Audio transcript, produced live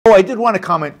Oh, I did want to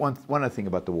comment one other thing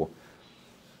about the war.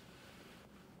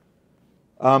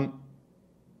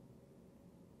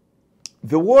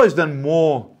 The war has done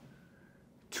more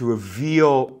to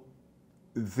reveal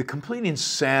the complete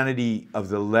insanity of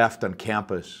the left on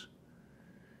campus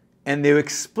and their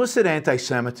explicit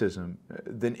anti-Semitism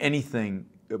than anything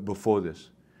before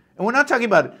this. And we're not talking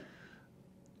about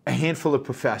a handful of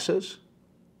professors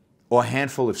or a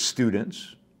handful of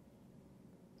students.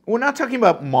 We're not talking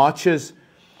about marches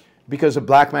because a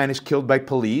black man is killed by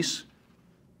police,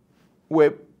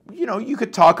 where, you know, you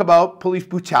could talk about police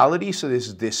brutality, so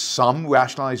there's some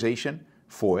rationalization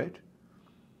for it.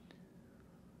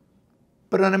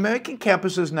 But on American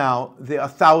campuses now, there are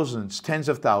thousands, tens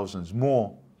of thousands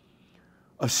more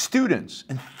of students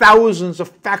and thousands of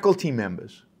faculty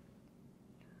members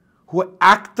who are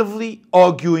actively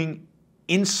arguing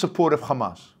in support of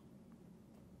Hamas,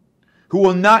 who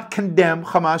will not condemn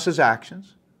Hamas's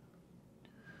actions,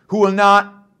 who will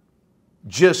not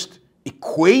just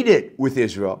equate it with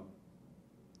Israel,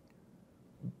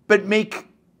 but make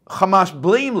Hamas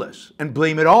blameless and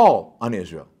blame it all on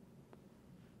Israel.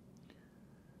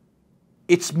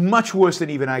 It's much worse than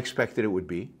even I expected it would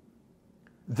be.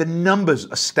 The numbers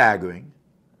are staggering.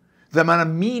 The amount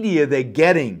of media they're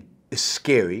getting is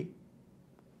scary.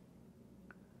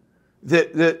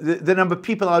 The number of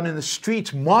people out in the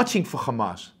streets marching for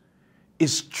Hamas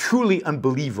is truly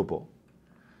unbelievable.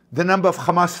 The number of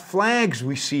Hamas flags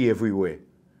we see everywhere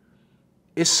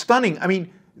is stunning. I mean,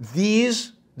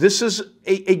 this is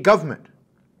a government,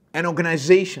 an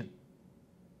organization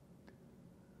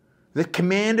that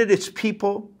commanded its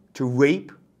people to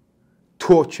rape,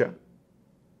 torture,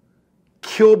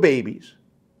 kill babies,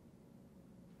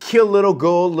 kill little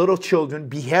girls, little children,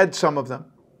 behead some of them,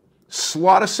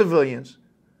 slaughter civilians,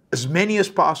 as many as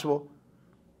possible,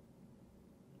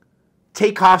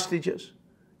 take hostages,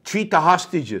 treat the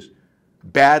hostages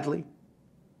badly.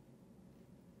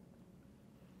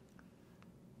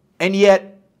 And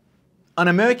yet, on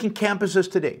American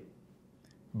campuses today,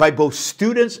 by both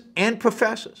students and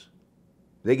professors,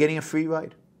 they're getting a free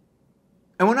ride.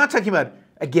 And we're not talking about,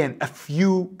 again, a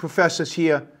few professors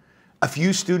here, a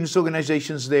few students'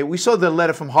 organizations there. We saw the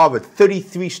letter from Harvard,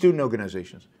 33 student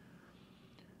organizations.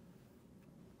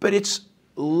 But it's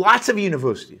lots of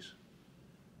universities.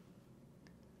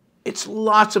 It's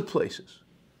lots of places.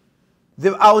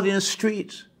 They're out in the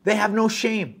streets. They have no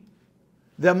shame.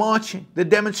 They're marching. They're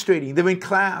demonstrating. They're in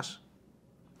class.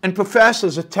 And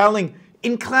professors are telling,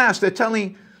 in class, they're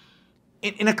telling,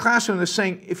 in a classroom, they're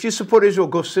saying, if you support Israel,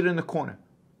 go sit in the corner.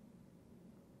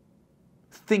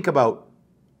 Think about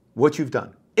what you've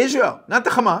done. Israel, not the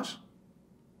Hamas.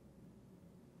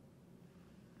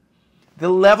 The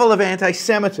level of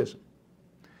anti-Semitism,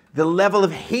 the level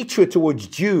of hatred towards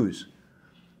Jews,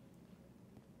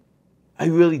 I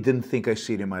really didn't think I'd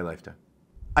see it in my lifetime.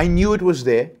 I knew it was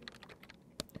there.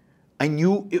 I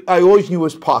always knew it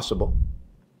was possible.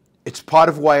 It's part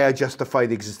of why I justify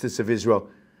the existence of Israel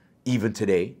even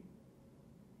today.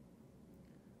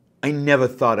 I never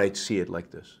thought I'd see it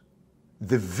like this.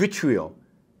 The vitriol,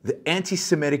 the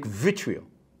anti-Semitic vitriol,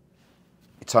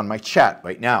 it's on my chat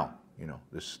right now. You know,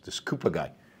 this Cooper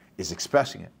guy is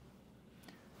expressing it.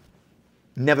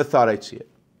 Never thought I'd see it.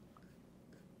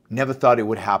 Never thought it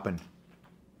would happen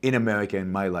in America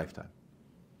in my lifetime.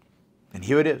 And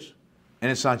here it is.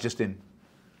 And it's not just in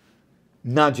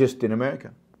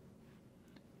America.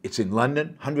 It's in London.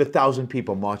 100,000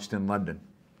 people marched in London.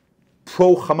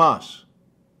 Pro-Hamas.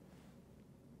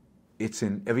 It's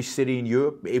in every city in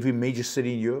Europe, every major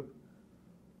city in Europe.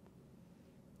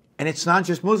 And it's not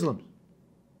just Muslims.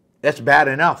 That's bad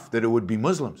enough that it would be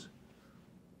Muslims.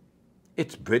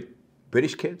 It's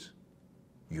British kids,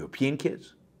 European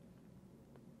kids.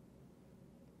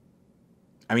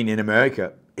 I mean, in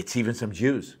America, it's even some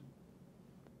Jews.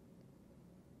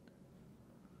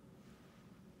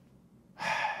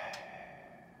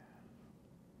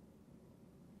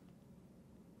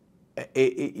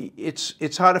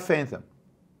 It's hard to fathom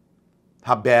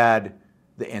how bad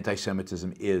the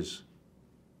anti-Semitism is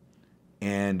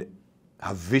and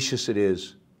how vicious it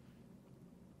is,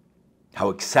 how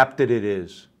accepted it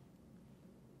is.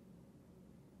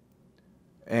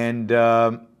 And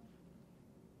I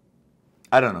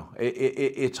don't know,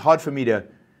 it's hard for me to,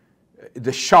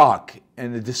 the shock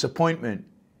and the disappointment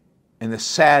and the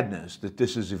sadness that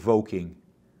this is evoking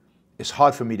is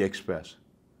hard for me to express.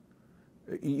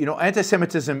 You know,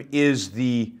 anti-Semitism is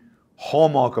the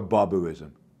hallmark of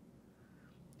barbarism.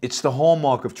 It's the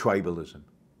hallmark of tribalism.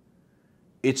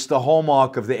 It's the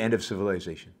hallmark of the end of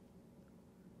civilization.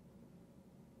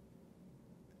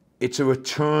 It's a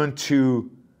return to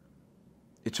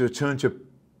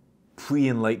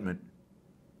pre-Enlightenment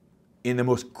in the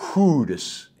most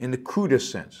crudest, in the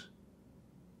crudest sense.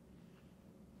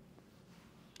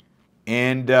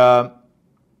 And yeah,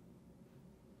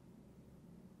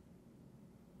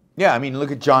 I mean,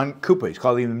 look at John Cooper. He's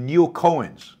calling them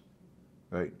neo-Cohens,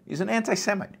 right? He's an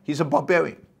anti-Semite. He's a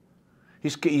barbarian.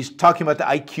 He's talking about the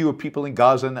IQ of people in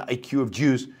Gaza and the IQ of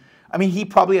Jews. I mean, he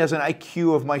probably has an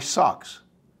IQ of my socks.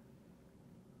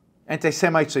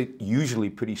 Anti-Semites are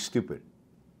usually pretty stupid.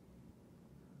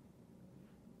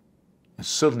 And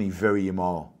certainly very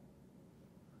immoral.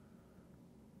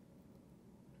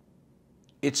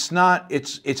 It's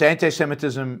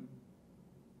anti-Semitism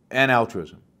and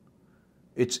altruism.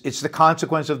 It's the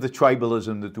consequence of the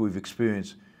tribalism that we've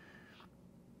experienced.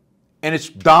 And it's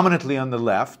dominantly on the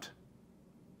left,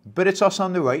 but it's also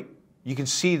on the right. You can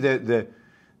see the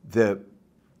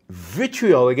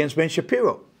vitriol against Ben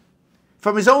Shapiro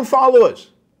from his own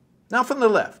followers, not from the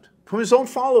left, from his own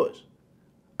followers.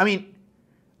 I mean,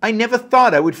 I never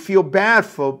thought I would feel bad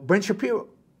for Ben Shapiro.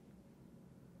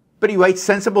 But he writes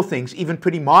sensible things, even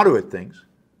pretty moderate things.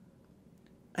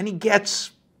 And he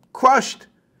gets crushed,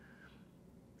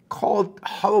 called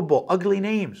horrible, ugly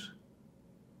names.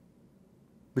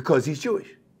 Because he's Jewish.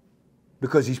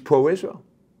 Because he's pro-Israel.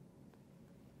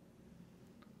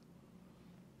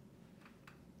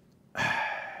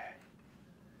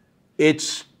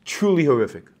 It's truly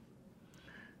horrific.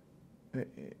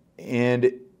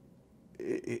 And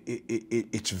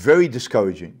it's very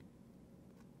discouraging.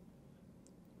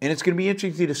 And it's going to be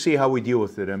interesting to see how we deal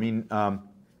with it. I mean,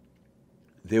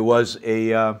 there was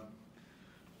a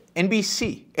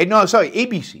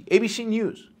ABC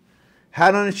News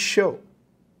had on its show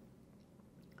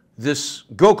this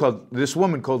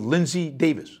woman called Lindsay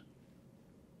Davis.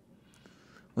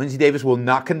 Lindsay Davis will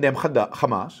not condemn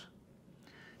Hamas.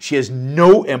 She has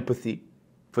no empathy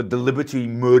for deliberately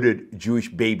murdered Jewish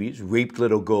babies, raped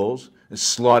little girls, and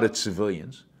slaughtered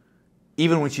civilians.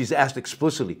 Even when she's asked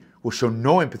explicitly, will show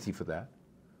no empathy for that.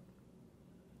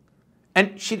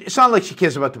 And it's not like she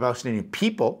cares about the Palestinian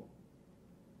people.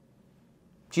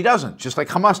 She doesn't, just like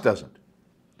Hamas doesn't.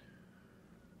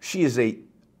 She is a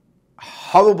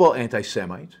horrible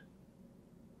anti-Semite,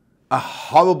 a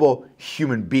horrible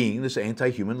human being, this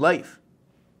anti-human life.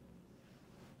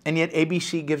 And yet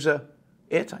ABC gives her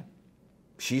airtime.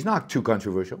 She's not too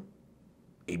controversial.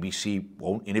 ABC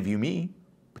won't interview me,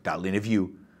 but they'll interview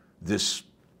this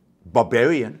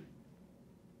barbarian.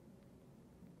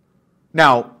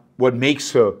 Now, what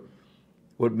makes her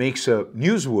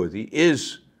newsworthy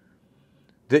is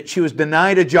that she was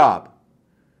denied a job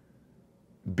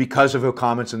because of her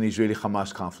comments on the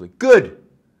Israeli-Hamas conflict. Good.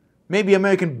 Maybe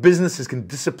American businesses can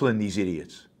discipline these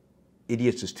idiots.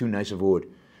 Idiots is too nice of a word.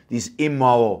 These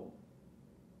immoral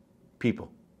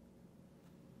people.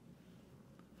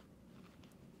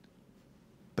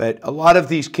 But a lot of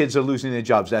these kids are losing their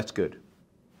jobs. That's good.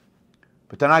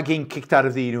 But they're not getting kicked out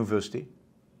of the university.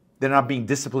 They're not being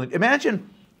disciplined. Imagine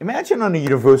on a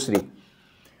university,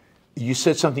 you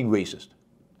said something racist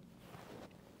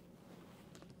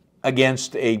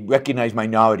against a recognized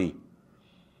minority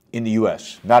in the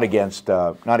U.S., not against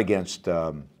what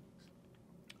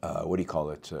do you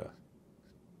call it?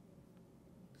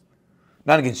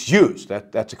 Not against Jews.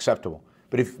 That's acceptable.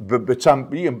 But some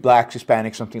blacks,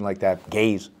 Hispanics, something like that,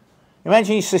 gays.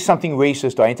 Imagine you say something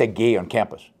racist or anti-gay on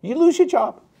campus. You lose your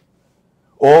job.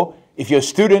 Or if you're a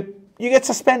student, you get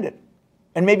suspended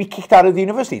and maybe kicked out of the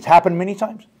university. It's happened many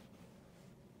times.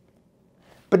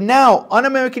 But now, on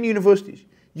American universities,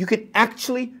 you can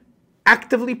actually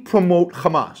actively promote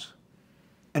Hamas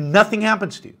and nothing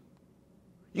happens to you.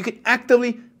 You can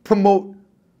actively promote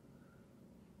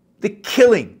the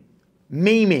killing,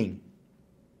 maiming,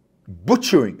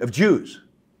 butchering of Jews.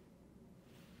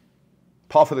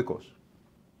 Par for the course.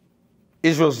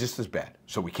 Israel's just as bad,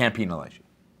 so we can't penalize you.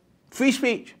 Free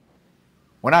speech.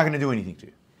 We're not going to do anything to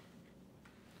you.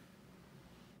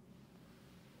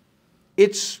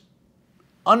 It's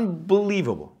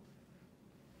unbelievable.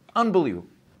 Unbelievable.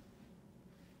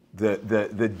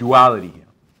 The duality here.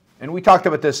 And we talked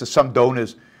about this as some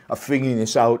donors are figuring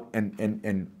this out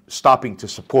and stopping to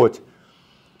support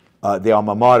the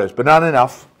alma maters, but not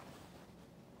enough.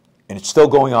 And it's still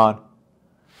going on.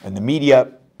 And the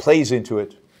media plays into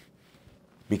it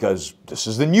because this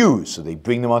is the news, so they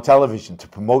bring them on television to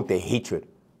promote their hatred.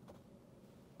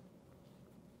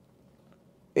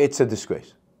 It's a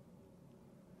disgrace.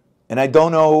 And I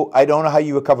don't know how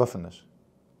you recover from this.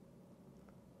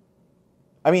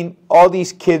 I mean, all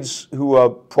these kids who are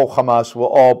pro-Hamas will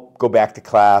all go back to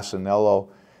class and they'll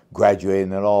all graduate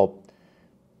and they'll all...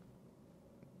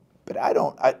 But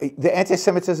the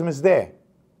anti-Semitism is there.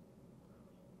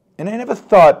 And I never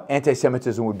thought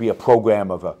anti-Semitism would be a program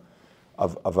of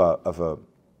a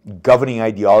governing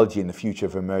ideology in the future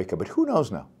of America. But who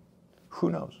knows now? Who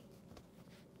knows?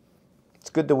 It's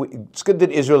good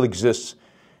that Israel exists,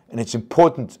 and it's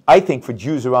important, I think, for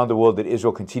Jews around the world that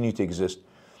Israel continue to exist,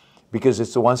 because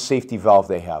it's the one safety valve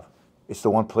they have. It's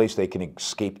the one place they can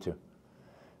escape to.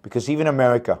 Because even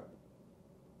America,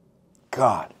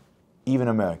 God, even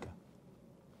America,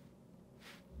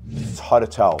 it's hard to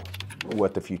tell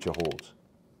what the future holds.